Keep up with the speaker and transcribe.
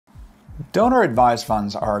Donor-advised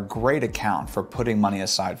funds are a great account for putting money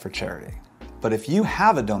aside for charity. But if you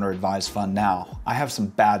have a donor-advised fund now, I have some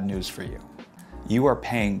bad news for you. You are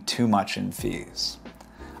paying too much in fees.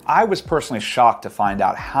 I was personally shocked to find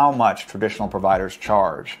out how much traditional providers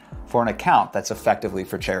charge for an account that's effectively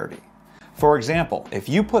for charity. For example, if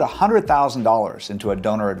you put $100,000 into a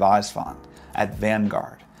donor-advised fund at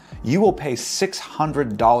Vanguard, you will pay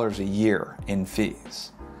 $600 a year in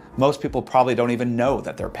fees. Most people probably don't even know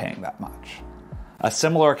that they're paying that much. A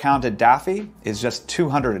similar account at Daffy is just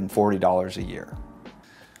 $240 a year.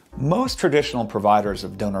 Most traditional providers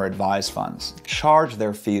of donor-advised funds charge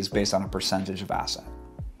their fees based on a percentage of asset.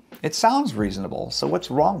 It sounds reasonable, so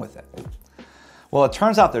what's wrong with it? Well, it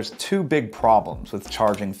turns out there's two big problems with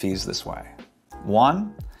charging fees this way.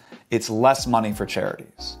 One, it's less money for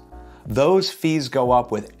charities. Those fees go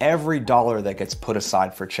up with every dollar that gets put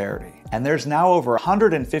aside for charity, and there's now over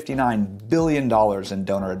 $159 billion in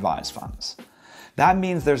donor-advised funds. That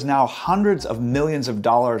means there's now hundreds of millions of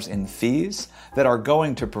dollars in fees that are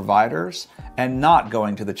going to providers and not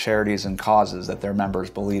going to the charities and causes that their members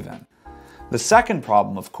believe in. The second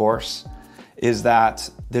problem, of course, is that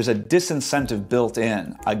there's a disincentive built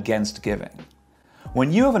in against giving.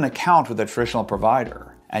 When you have an account with a traditional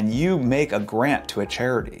provider and you make a grant to a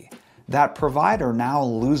charity, that provider now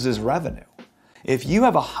loses revenue. If you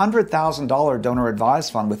have a $100,000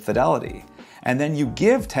 donor-advised fund with Fidelity, and then you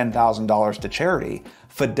give $10,000 to charity,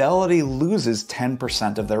 Fidelity loses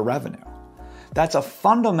 10% of their revenue. That's a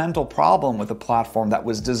fundamental problem with a platform that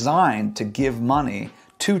was designed to give money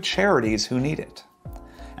to charities who need it.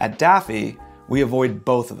 At Daffy, we avoid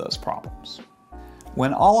both of those problems.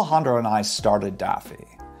 When Alejandro and I started Daffy,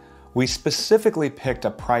 we specifically picked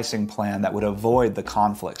a pricing plan that would avoid the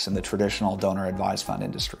conflicts in the traditional donor-advised fund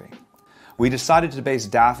industry. We decided to base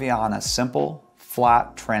Daffy on a simple,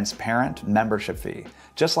 flat, transparent membership fee,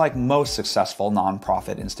 just like most successful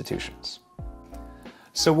nonprofit institutions.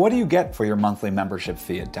 So what do you get for your monthly membership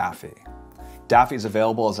fee at Daffy? Daffy is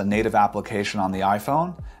available as a native application on the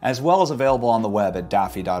iPhone, as well as available on the web at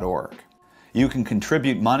daffy.org. You can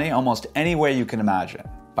contribute money almost any way you can imagine,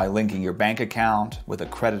 by linking your bank account, with a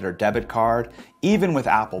credit or debit card, even with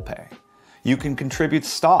Apple Pay. You can contribute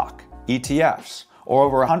stock, ETFs, or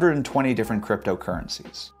over 120 different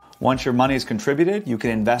cryptocurrencies. Once your money is contributed, you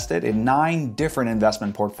can invest it in 9 different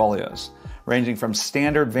investment portfolios, ranging from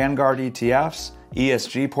standard Vanguard ETFs,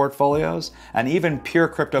 ESG portfolios, and even pure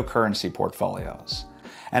cryptocurrency portfolios.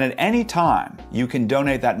 And at any time, you can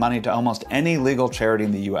donate that money to almost any legal charity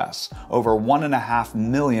in the US, over 1.5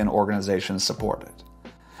 million organizations supported.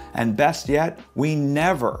 And best yet, we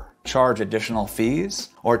never charge additional fees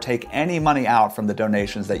or take any money out from the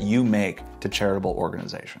donations that you make to charitable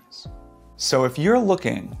organizations. So if you're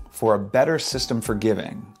looking for a better system for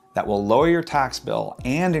giving that will lower your tax bill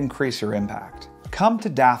and increase your impact, come to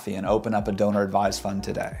Daffy and open up a donor-advised fund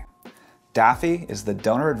today. Daffy is the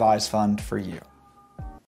donor-advised fund for you.